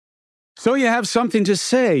So you have something to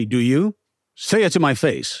say, do you? Say it to my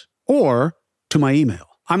face or to my email.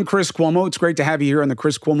 I'm Chris Cuomo. It's great to have you here on the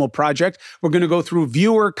Chris Cuomo Project. We're going to go through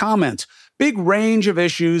viewer comments, big range of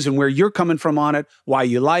issues and where you're coming from on it, why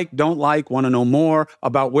you like, don't like, want to know more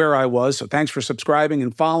about where I was. So thanks for subscribing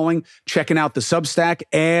and following, checking out the Substack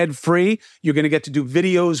ad-free. You're going to get to do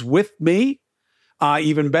videos with me,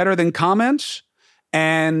 even better than comments.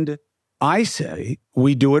 And I say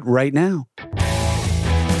we do it right now.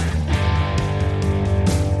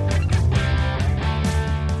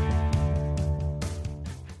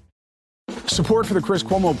 Support for the Chris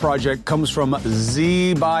Cuomo Project comes from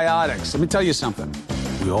Z-Biotics. Let me tell you something.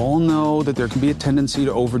 We all know that there can be a tendency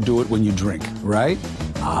to overdo it when you drink, right?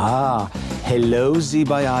 Hello,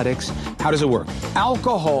 Z-Biotics. How does it work?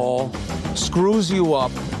 Alcohol screws you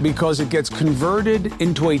up because it gets converted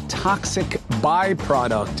into a toxic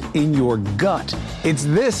byproduct in your gut. It's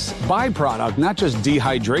this byproduct, not just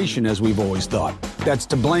dehydration as we've always thought, that's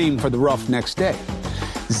to blame for the rough next day.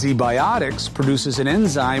 Z-Biotics produces an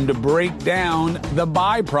enzyme to break down the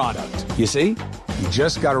byproduct. You see? You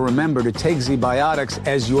just got to remember to take Z-Biotics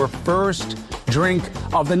as your first drink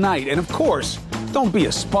of the night. And of course, don't be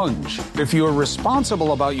a sponge. If you're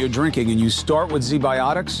responsible about your drinking and you start with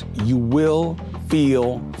Z-Biotics, you will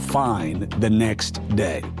feel fine the next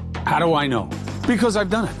day. How do I know? Because I've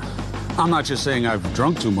done it. I'm not just saying I've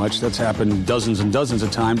drunk too much. That's happened dozens and dozens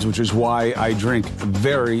of times, which is why I drink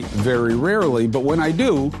very, very rarely. But when I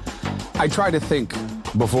do, I try to think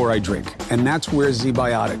before I drink. And that's where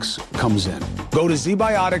Z-Biotics comes in. Go to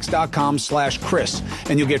zbiotics.com/Chris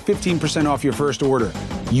and you'll get 15% off your first order.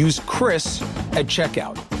 Use Chris at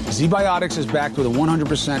checkout. Z-Biotics is backed with a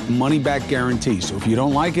 100% money-back guarantee. So if you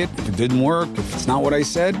don't like it, if it didn't work, if it's not what I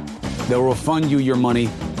said, they'll refund you your money,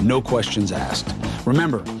 no questions asked.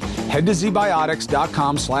 Remember, head to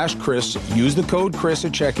zbiotics.com/Chris. Use the code Chris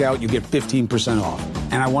at checkout. You get 15% off.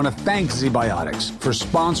 And I want to thank Z-Biotics for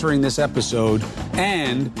sponsoring this episode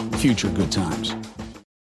and future good times.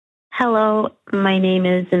 Hello, my name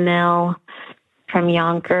is Emil from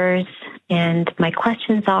Yonkers, and my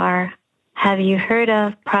questions are, have you heard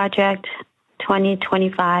of Project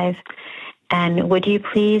 2025? And would you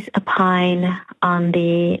please opine on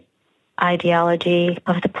the ideology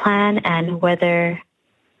of the plan and whether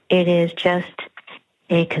it is just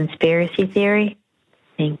a conspiracy theory?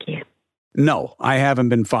 Thank you. No, I haven't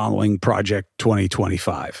been following Project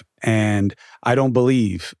 2025. And I don't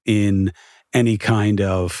believe in any kind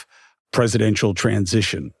of presidential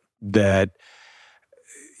transition that,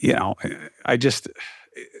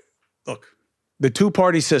 look, the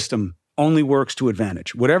two-party system only works to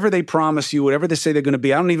advantage. Whatever they promise you, whatever they say they're going to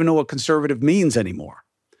be, I don't even know what conservative means anymore.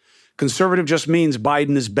 Conservative just means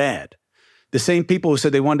Biden is bad. The same people who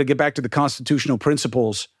said they wanted to get back to the constitutional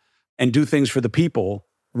principles and do things for the people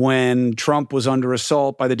when Trump was under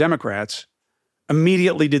assault by the Democrats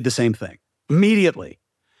immediately did the same thing. Immediately.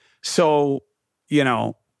 So,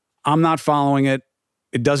 I'm not following it.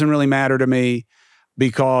 It doesn't really matter to me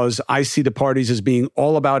because I see the parties as being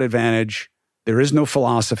all about advantage. There is no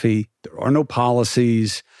philosophy. There are no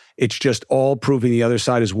policies. It's just all proving the other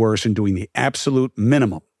side is worse and doing the absolute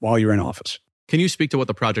minimum while you're in office. Can you speak to what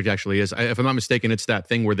the project actually is? If I'm not mistaken, it's that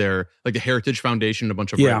thing where they're like the Heritage Foundation, a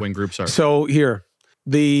bunch of right-wing groups are. So here,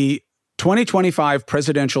 the 2025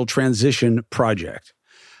 Presidential Transition Project.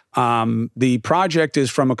 The project is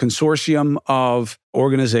from a consortium of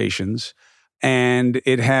organizations, and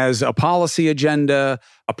it has a policy agenda,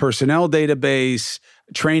 a personnel database,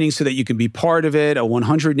 training so that you can be part of it, a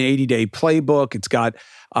 180-day playbook. It's got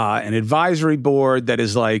an advisory board that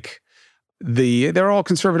is like they're all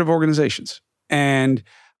conservative organizations. And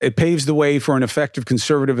it paves the way for an effective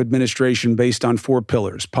conservative administration based on 4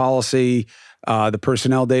 pillars: policy, the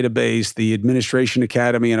personnel database, the administration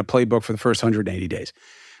academy, and a playbook for the first 180 days.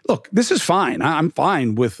 Look, this is fine. I'm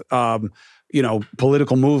fine with,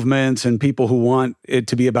 political movements and people who want it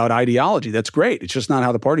to be about ideology. That's great. It's just not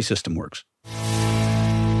how the party system works.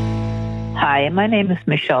 Hi, my name is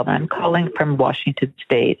Michelle, and I'm calling from Washington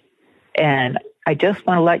State. And I just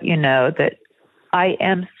want to let you know that I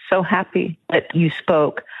am so happy that you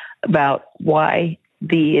spoke about why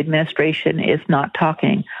the administration is not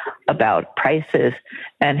talking about prices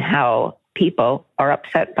and how people are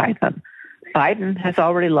upset by them. Biden has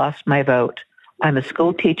already lost my vote. I'm a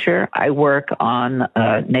school teacher. I work on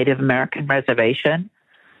a Native American reservation,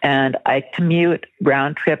 and I commute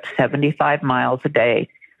round trip 75 miles a day.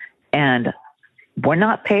 And we're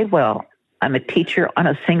not paid well. I'm a teacher on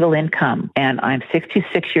a single income, and I'm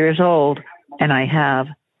 66 years old, and I have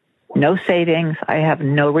no savings. I have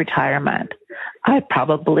no retirement. I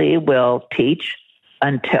probably will teach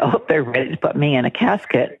until they're ready to put me in a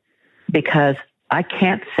casket. because I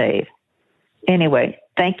can't save. Anyway,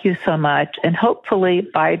 thank you so much. And hopefully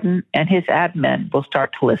Biden and his admin will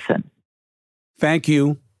start to listen. Thank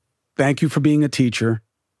you. Thank you for being a teacher.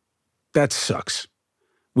 That sucks.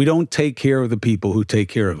 We don't take care of the people who take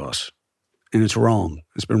care of us. And it's wrong.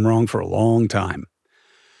 It's been wrong for a long time.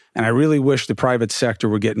 And I really wish the private sector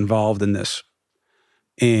would get involved in this,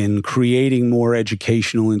 in creating more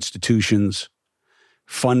educational institutions,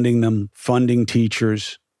 funding them, funding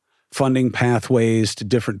teachers, funding pathways to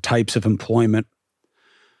different types of employment.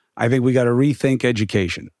 I think we got to rethink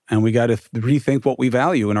education, and we got to rethink what we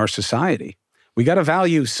value in our society. We got to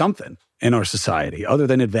value something in our society other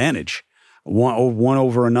than advantage, one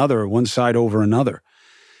over another, one side over another.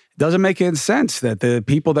 It doesn't make any sense that the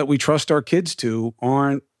people that we trust our kids to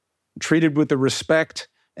aren't treated with the respect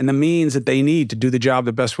and the means that they need to do the job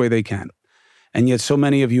the best way they can. And yet so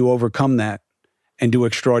many of you overcome that and do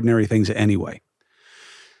extraordinary things anyway.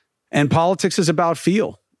 And politics is about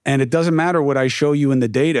feel. And it doesn't matter what I show you in the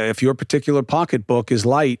data. If your particular pocketbook is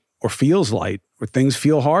light or feels light or things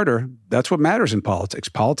feel harder, that's what matters in politics.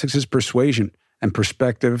 Politics is persuasion, and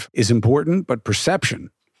perspective is important, but perception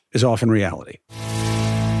is often reality.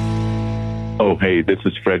 Oh, hey, this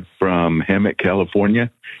is Fred from Hemet, California.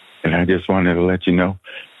 And I just wanted to let you know,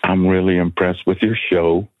 I'm really impressed with your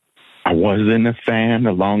show. I wasn't a fan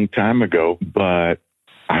a long time ago, but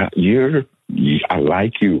I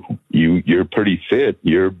like you. You're pretty fit.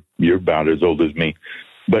 You're about as old as me.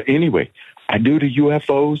 But anyway, I do the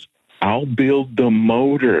UFOs. I'll build the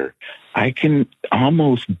motor. I can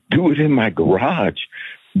almost do it in my garage,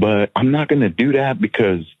 but I'm not going to do that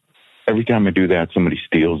because every time I do that, somebody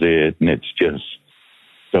steals it, and it's just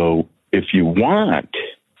so. If you want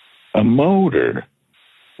a motor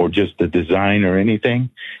or just a design or anything,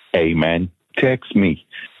 hey, man, text me.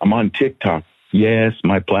 I'm on TikTok. Yes,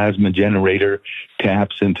 my plasma generator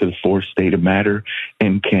taps into the fourth state of matter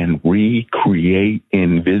and can recreate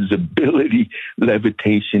invisibility,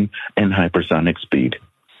 levitation, and hypersonic speed.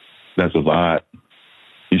 That's a lot.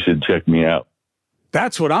 You should check me out.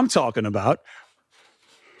 That's what I'm talking about.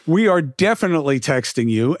 We are definitely texting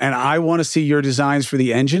you, and I want to see your designs for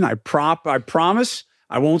the engine. I promise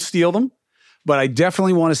I won't steal them, but I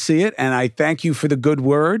definitely want to see it, and I thank you for the good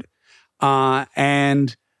word.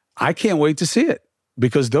 And I can't wait to see it,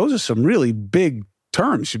 because those are some really big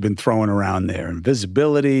terms you've been throwing around there.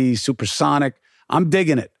 Invisibility, supersonic. I'm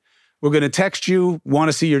digging it. We're going to text you, want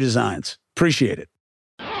to see your designs. Appreciate it.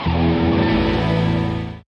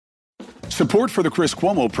 Support for the Chris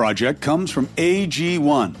Cuomo Project comes from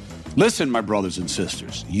AG1. Listen, my brothers and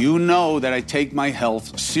sisters, you know that I take my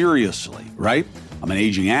health seriously, right? I'm an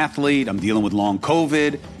aging athlete. I'm dealing with long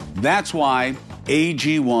COVID. That's why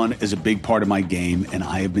AG1 is a big part of my game, and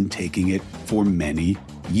I have been taking it for many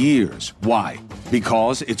years. Why?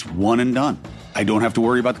 Because it's one and done. I don't have to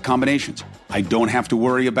worry about the combinations. I don't have to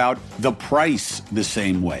worry about the price the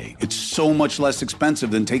same way. It's so much less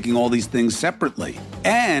expensive than taking all these things separately.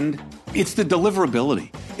 And it's the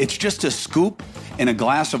deliverability. It's just a scoop in a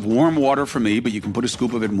glass of warm water for me, but you can put a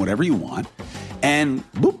scoop of it in whatever you want. And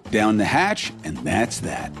boop, down the hatch, and that's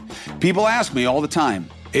that. People ask me all the time,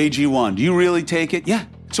 AG1, do you really take it? Yeah,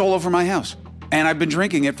 it's all over my house. And I've been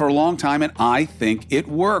drinking it for a long time, and I think it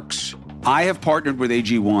works. I have partnered with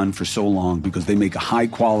AG1 for so long because they make a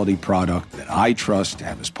high-quality product that I trust to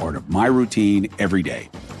have as part of my routine every day.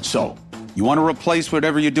 So, you want to replace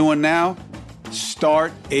whatever you're doing now?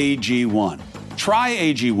 Start AG1. Try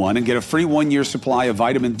AG1 and get a free 1-year supply of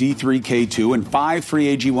vitamin D3, K2, and 5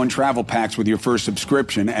 free AG1 travel packs with your first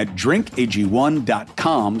subscription at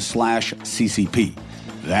drinkag1.com/CCP.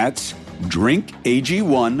 That's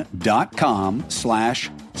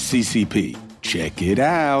drinkag1.com/CCP. Check it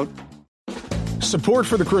out. Support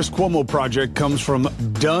for the Chris Cuomo Project comes from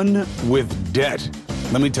Done with Debt.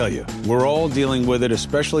 Let me tell you, we're all dealing with it,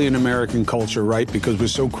 especially in American culture, right? Because we're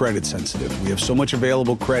so credit sensitive. We have so much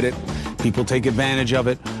available credit. People take advantage of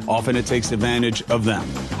it. Often it takes advantage of them.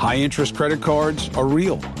 High interest credit cards are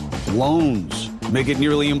real. Loans make it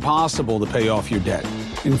nearly impossible to pay off your debt.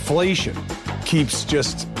 Inflation keeps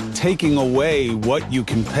just taking away what you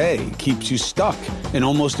can pay, keeps you stuck in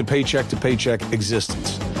almost a paycheck to paycheck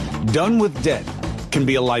existence. Done with Debt can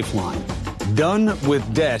be a lifeline. Done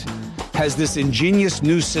with Debt has this ingenious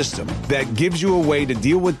new system that gives you a way to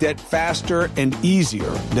deal with debt faster and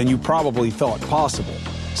easier than you probably thought possible.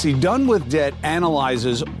 See, Done with Debt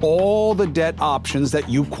analyzes all the debt options that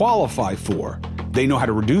you qualify for. They know how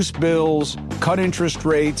to reduce bills, cut interest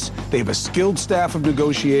rates. They have a skilled staff of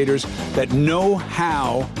negotiators that know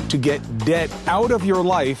how to get debt out of your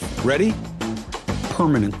life, ready?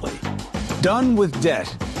 Permanently. Done with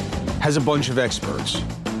Debt has a bunch of experts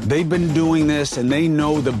They've been doing this, and they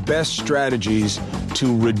know the best strategies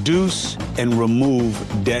to reduce and remove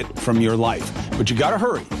debt from your life. But you got to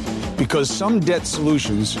hurry, because some debt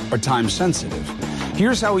solutions are time sensitive.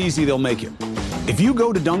 Here's how easy they'll make it. If you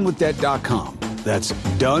go to donewithdebt.com, that's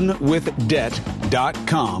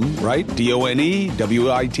donewithdebt.com, right?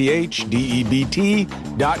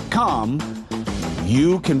 donewithdebt.com,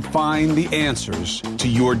 you can find the answers to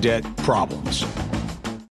your debt problems.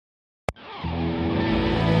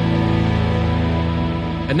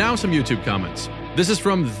 And now some YouTube comments. This is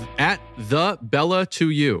from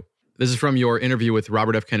 @TheBella2U. This is from your interview with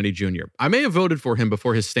Robert F. Kennedy Jr. I may have voted for him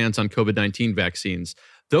before his stance on COVID-19 vaccines.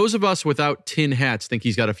 Those of us without tin hats think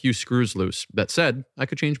he's got a few screws loose. That said, I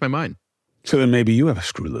could change my mind. So then maybe you have a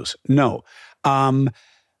screw loose. No. Well,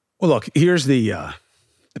 look, here's the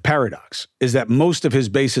paradox, is that most of his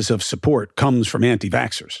basis of support comes from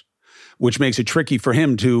anti-vaxxers, which makes it tricky for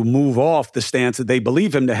him to move off the stance that they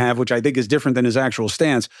believe him to have, which I think is different than his actual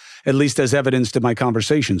stance, at least as evidence to my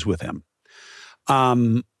conversations with him.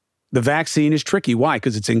 The vaccine is tricky. Why?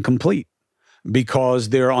 Because it's incomplete. Because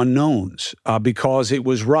there are unknowns, because it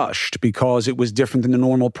was rushed, because it was different than the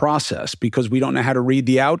normal process, because we don't know how to read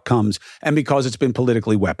the outcomes, and because it's been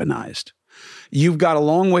politically weaponized. You've got a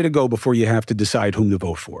long way to go before you have to decide whom to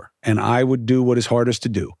vote for. And I would do what is hardest to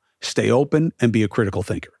do. Stay open and be a critical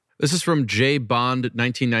thinker. This is from J. Bond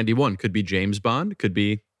 1991. Could be James Bond, could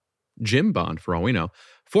be Jim Bond, for all we know.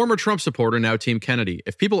 Former Trump supporter, now Team Kennedy.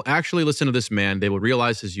 If people actually listen to this man, they will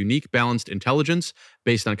realize his unique, balanced intelligence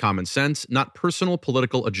based on common sense, not personal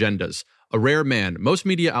political agendas. A rare man. Most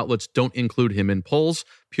media outlets don't include him in polls.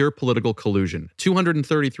 Pure political collusion.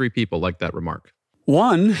 233 people like that remark.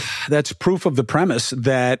 One, that's proof of the premise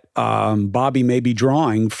that Bobby may be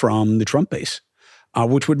drawing from the Trump base,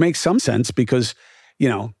 which would make some sense because, you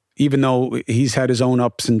know, even though he's had his own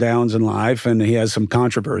ups and downs in life and he has some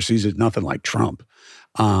controversies, it's nothing like Trump.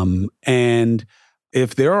 And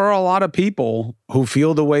if there are a lot of people who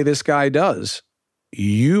feel the way this guy does,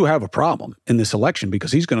 you have a problem in this election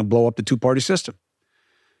because he's going to blow up the two-party system.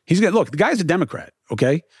 Look, the guy's a Democrat,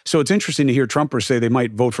 okay? So it's interesting to hear Trumpers say they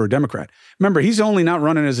might vote for a Democrat. Remember, he's only not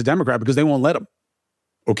running as a Democrat because they won't let him,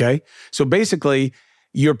 okay? So basically,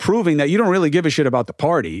 you're proving that you don't really give a shit about the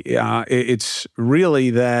party. It's really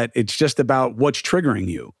that it's just about what's triggering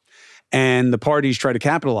you. And the parties try to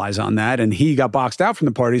capitalize on that, and he got boxed out from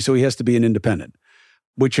the party, so he has to be an independent,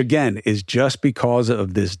 which, again, is just because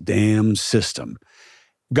of this damn system.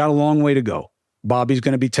 Got a long way to go. Bobby's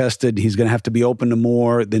going to be tested. He's going to have to be open to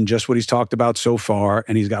more than just what he's talked about so far,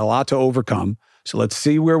 and he's got a lot to overcome. So let's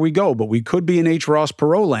see where we go. But we could be in H. Ross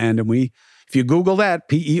Perot land, and if you Google that,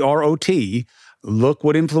 Perot, look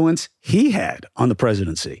what influence he had on the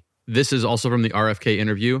presidency. This is also from the RFK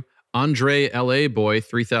interview. Andre L.A. Boy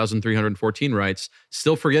 3314 writes,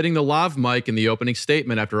 still forgetting the lav mic in the opening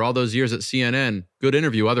statement after all those years at CNN. Good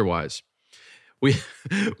interview otherwise. We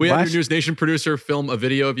had your News Nation producer film a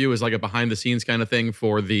video of you as like a behind the scenes kind of thing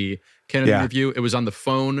for the Kennedy interview. It was on the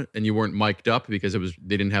phone and you weren't mic'd up because they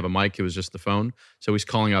didn't have a mic. It was just the phone. So he's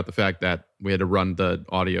calling out the fact that we had to run the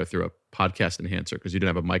audio through a podcast enhancer because you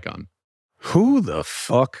didn't have a mic on. Who the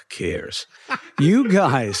fuck cares? You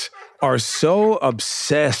guys are so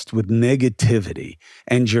obsessed with negativity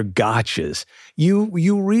and your gotchas.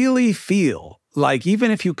 You really feel like even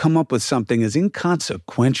if you come up with something as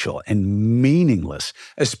inconsequential and meaningless,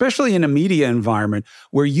 especially in a media environment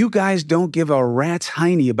where you guys don't give a rat's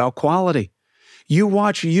hiney about quality. You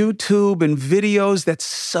watch YouTube and videos that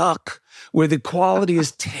suck, where the quality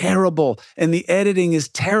is terrible and the editing is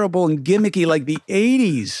terrible and gimmicky like the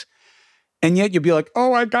 80s. And yet you'd be like,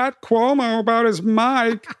 oh, I got Cuomo about his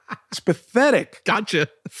mic. It's pathetic. Gotcha.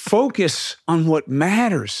 Focus on what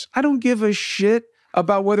matters. I don't give a shit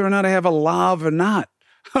about whether or not I have a lav or not.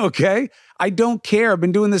 Okay? I don't care. I've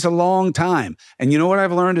been doing this a long time. And you know what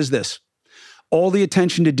I've learned is this. All the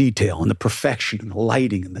attention to detail and the perfection and the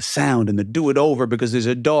lighting and the sound and the do it over because there's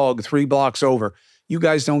a dog 3 blocks over. You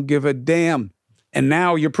guys don't give a damn. And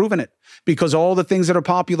now you're proving it because all the things that are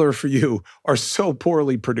popular for you are so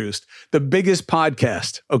poorly produced. The biggest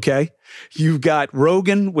podcast, okay? You've got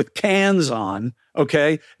Rogan with cans on,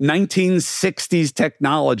 okay? 1960s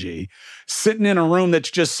technology, sitting in a room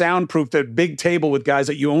that's just soundproofed, a big table with guys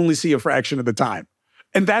that you only see a fraction of the time.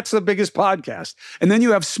 And that's the biggest podcast. And then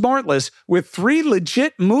you have Smartless with 3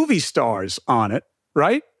 legit movie stars on it,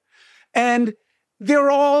 right? And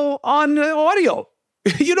they're all on audio.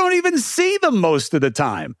 You don't even see them most of the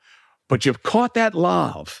time, but you've caught that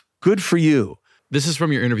lav. Good for you. This is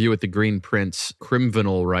from your interview with the Green Prince.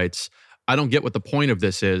 Crimvinal writes, I don't get what the point of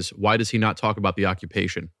this is. Why does he not talk about the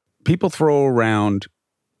occupation? People throw around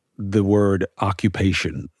the word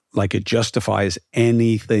occupation like it justifies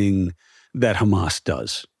anything that Hamas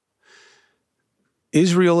does.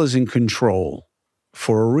 Israel is in control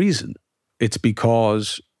for a reason. It's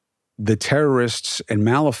because the terrorists and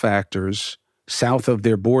malefactors south of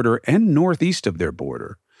their border and northeast of their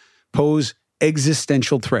border pose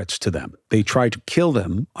existential threats to them. They try to kill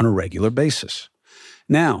them on a regular basis.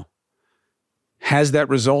 Now, has that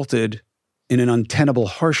resulted in an untenable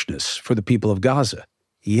harshness for the people of Gaza?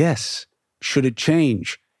 Yes. Should it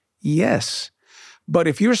change? Yes. But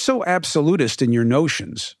if you're so absolutist in your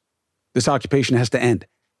notions, this occupation has to end.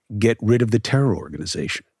 Get rid of the terror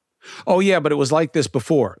organization. Oh, yeah, but it was like this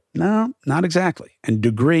before. No, not exactly. And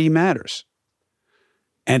degree matters.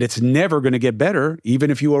 And it's never going to get better,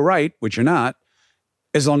 even if you were right, which you're not,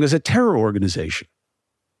 as long as a terror organization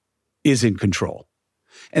is in control.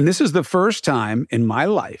 And this is the first time in my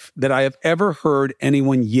life that I have ever heard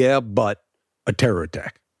anyone, but a terror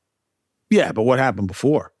attack. Yeah, but what happened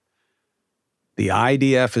before? The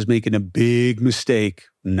IDF is making a big mistake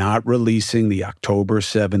not releasing the October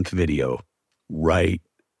 7th video right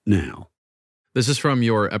now. This is from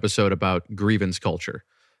your episode about grievance culture.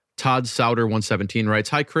 Todd Souter 117 writes,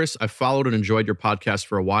 "Hi, Chris. I've followed and enjoyed your podcast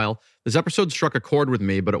for a while. This episode struck a chord with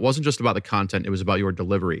me, but it wasn't just about the content. It was about your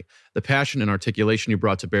delivery. The passion and articulation you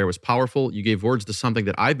brought to bear was powerful. You gave words to something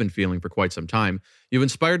that I've been feeling for quite some time. You've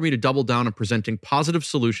inspired me to double down on presenting positive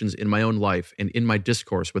solutions in my own life and in my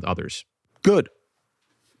discourse with others." Good.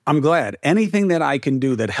 I'm glad. Anything that I can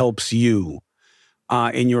do that helps you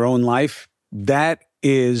in your own life, that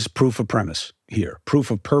is proof of premise here,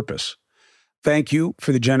 proof of purpose. Thank you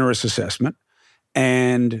for the generous assessment.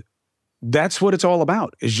 And that's what it's all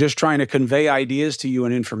about, is just trying to convey ideas to you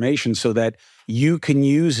and information so that you can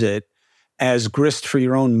use it as grist for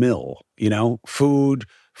your own mill, food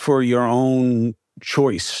for your own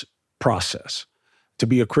choice process, to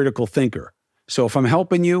be a critical thinker. So if I'm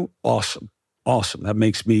helping you, awesome. That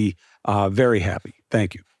makes me very happy.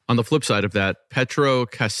 Thank you. On the flip side of that, Petro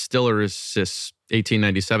Castellarsis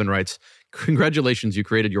 1897 writes, "Congratulations, you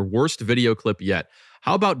created your worst video clip yet.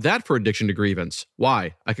 How about that for addiction to grievance?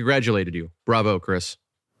 Why? I congratulated you. Bravo, Chris."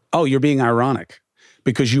 Oh, you're being ironic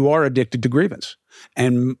because you are addicted to grievance.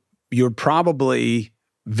 And you're probably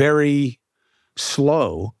very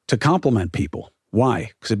slow to compliment people.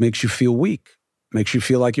 Why? Because it makes you feel weak, makes you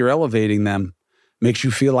feel like you're elevating them, makes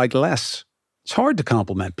you feel like less. It's hard to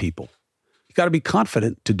compliment people. You got to be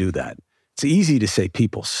confident to do that. It's easy to say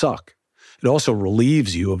people suck. It also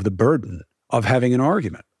relieves you of the burden of having an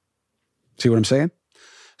argument. See what I'm saying?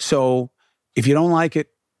 So if you don't like it,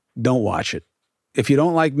 don't watch it. If you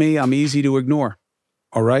don't like me, I'm easy to ignore.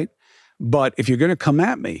 All right? But if you're going to come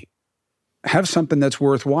at me, have something that's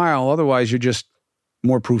worthwhile. Otherwise, you're just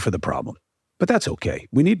more proof of the problem. But that's okay.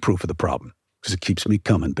 We need proof of the problem because it keeps me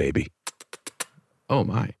coming, baby. Oh,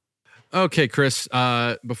 my. Okay, Chris,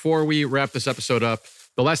 before we wrap this episode up,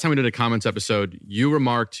 the last time we did a comments episode, you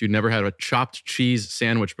remarked you never had a chopped cheese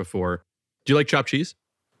sandwich before. Do you like chopped cheese?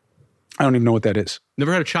 I don't even know what that is.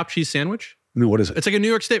 Never had a chopped cheese sandwich? No, what is it? It's like a New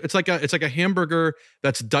York steak. It's like a hamburger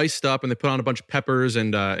that's diced up, and they put on a bunch of peppers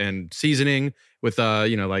and seasoning with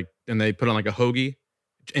and they put on like a hoagie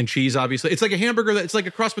and cheese. Obviously, it's like a hamburger. It's like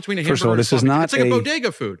a cross between a hamburger. First of all, this is not. It's like a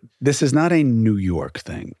bodega food. This is not a New York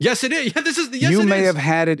thing. Yes, it is. Yeah, this is. Yes, you it may is. have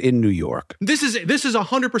had it in New York. This is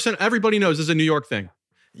 100%. Everybody knows this is a New York thing.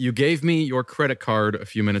 You gave me your credit card a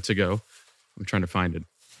few minutes ago. I'm trying to find it.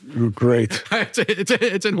 Great.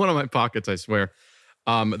 It's in one of my pockets, I swear.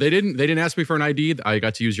 They didn't ask me for an ID. I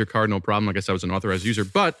got to use your card, no problem. I guess I was an authorized user.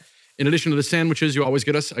 But in addition to the sandwiches you always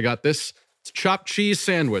get us, I got this. It's a chopped cheese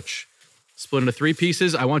sandwich, split into 3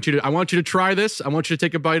 pieces. I want you to try this. I want you to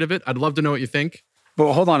take a bite of it. I'd love to know what you think.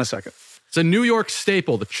 But hold on a second. It's a New York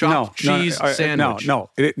staple, the chopped cheese sandwich. No.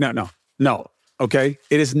 Okay,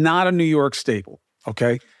 it is not a New York staple.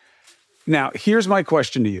 Okay. Now here's my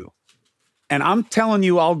question to you, and I'm telling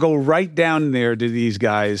you, I'll go right down there to these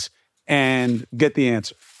guys and get the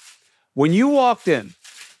answer. When you walked in,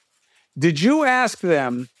 did you ask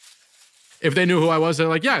them if they knew who I was? They're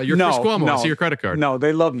like, "Yeah, you're Chris Cuomo. I see your credit card." No,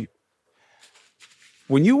 they love you.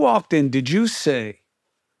 When you walked in, did you say,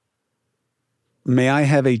 "May I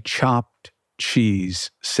have a chopped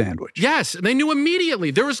cheese sandwich"? Yes, they knew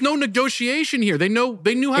immediately. There was no negotiation here. They knew how to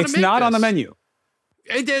make this. It's not on the menu.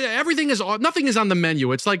 Nothing is on the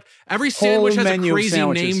menu. It's like every sandwich has a crazy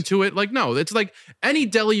name to it. Like, no, it's like any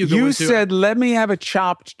deli you go into. You said, "Let me have a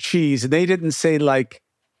chopped cheese." And they didn't say like,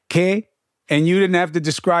 "Que?" And you didn't have to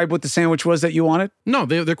describe what the sandwich was that you wanted? No,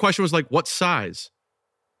 their question was like, "What size?"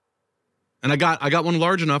 And I got one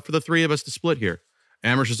large enough for the 3 of us to split here.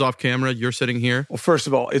 Amherst is off camera. You're sitting here. Well, first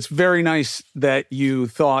of all, it's very nice that you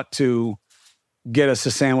thought to get us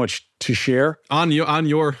a sandwich to share on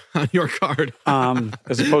your card,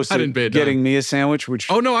 as opposed to getting me a sandwich. Which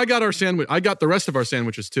no, I got our sandwich. I got the rest of our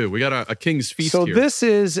sandwiches too. We got a King's Feast. So here. This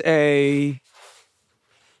is a.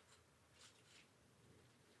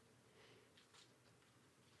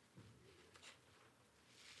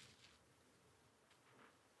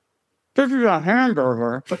 This is a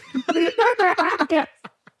hamburger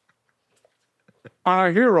on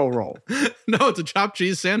a hero roll. No, it's a chopped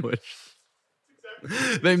cheese sandwich.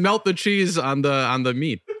 They melt the cheese on the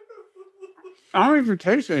meat. I don't even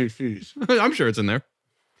taste any cheese. I'm sure it's in there.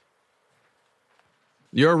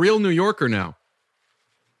 You're a real New Yorker now.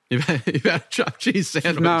 You've had a chopped cheese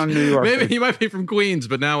sandwich. Not a New York Maybe thing. you might be from Queens,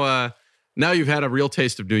 but now you've had a real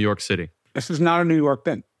taste of New York City. This is not a New York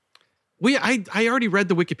thing. I already read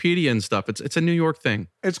the Wikipedia and stuff. It's a New York thing.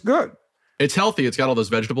 It's good. It's healthy. It's got all those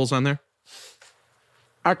vegetables on there.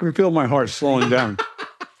 I can feel my heart slowing down.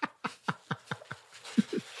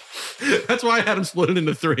 That's why I had him split it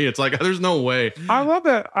into 3. It's like, there's no way. I love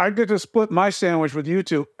that I get to split my sandwich with you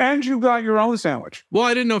two, and you got your own sandwich. Well,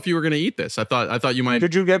 I didn't know if you were going to eat this. I thought you might.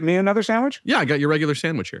 Did you get me another sandwich? Yeah, I got your regular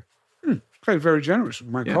sandwich here. Okay, very generous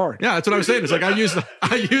with my card. Yeah, that's what I was saying. It's like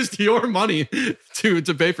I used your money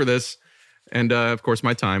to pay for this, and of course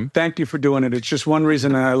my time. Thank you for doing it. It's just one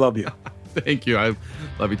reason that I love you. Thank you. I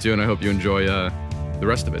love you too, and I hope you enjoy the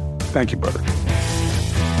rest of it. Thank you, brother.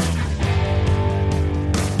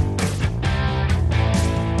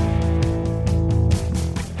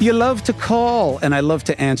 You love to call, and I love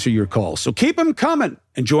to answer your calls. So keep them coming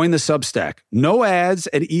and join the Substack. No ads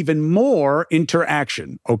and even more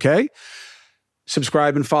interaction, okay?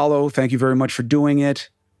 Subscribe and follow. Thank you very much for doing it.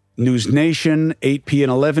 News Nation, 8p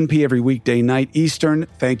and 11p every weekday night Eastern.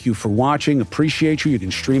 Thank you for watching. Appreciate you. You can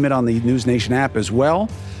stream it on the News Nation app as well.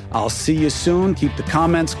 I'll see you soon. Keep the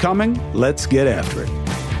comments coming. Let's get after it.